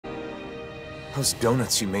Those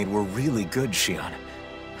donuts you made were really good, Shionne.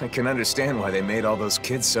 I can understand why they made all those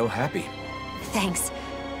kids so happy. Thanks.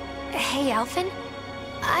 Hey, Alphen.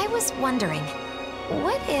 I was wondering,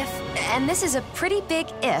 what if, and this is a pretty big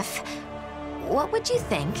if, what would you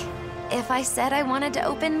think if I said I wanted to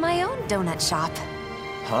open my own donut shop?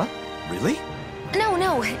 Huh? Really?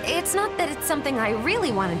 No, it's not that it's something I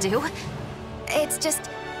really want to do. It's just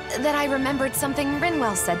that I remembered something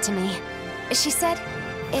Rinwell said to me. She said,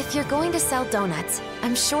 if you're going to sell donuts,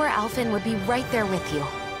 I'm sure Alphen would be right there with you.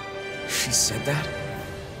 She said that?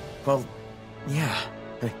 Well, yeah,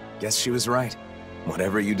 I guess she was right.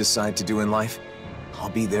 Whatever you decide to do in life, I'll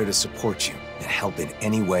be there to support you and help in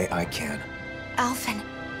any way I can. Alphen,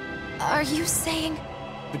 are you saying...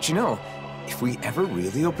 But you know, if we ever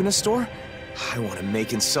really open a store, I want to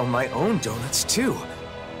make and sell my own donuts too.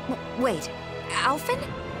 Wait, Alphen?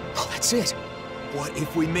 Oh, that's it. What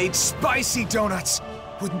if we made spicy donuts?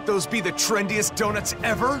 Wouldn't those be the trendiest donuts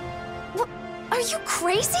ever? What? Are you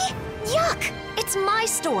crazy? Yuck! It's my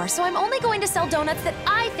store, so I'm only going to sell donuts that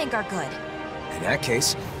I think are good. In that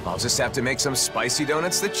case, I'll just have to make some spicy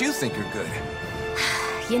donuts that you think are good.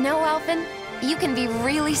 You know, Alphen, you can be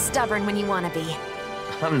really stubborn when you want to be.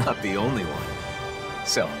 I'm not the only one.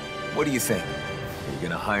 So, what do you think? Are you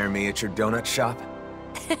gonna hire me at your donut shop?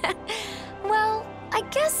 Well, I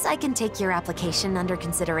guess I can take your application under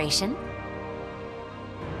consideration.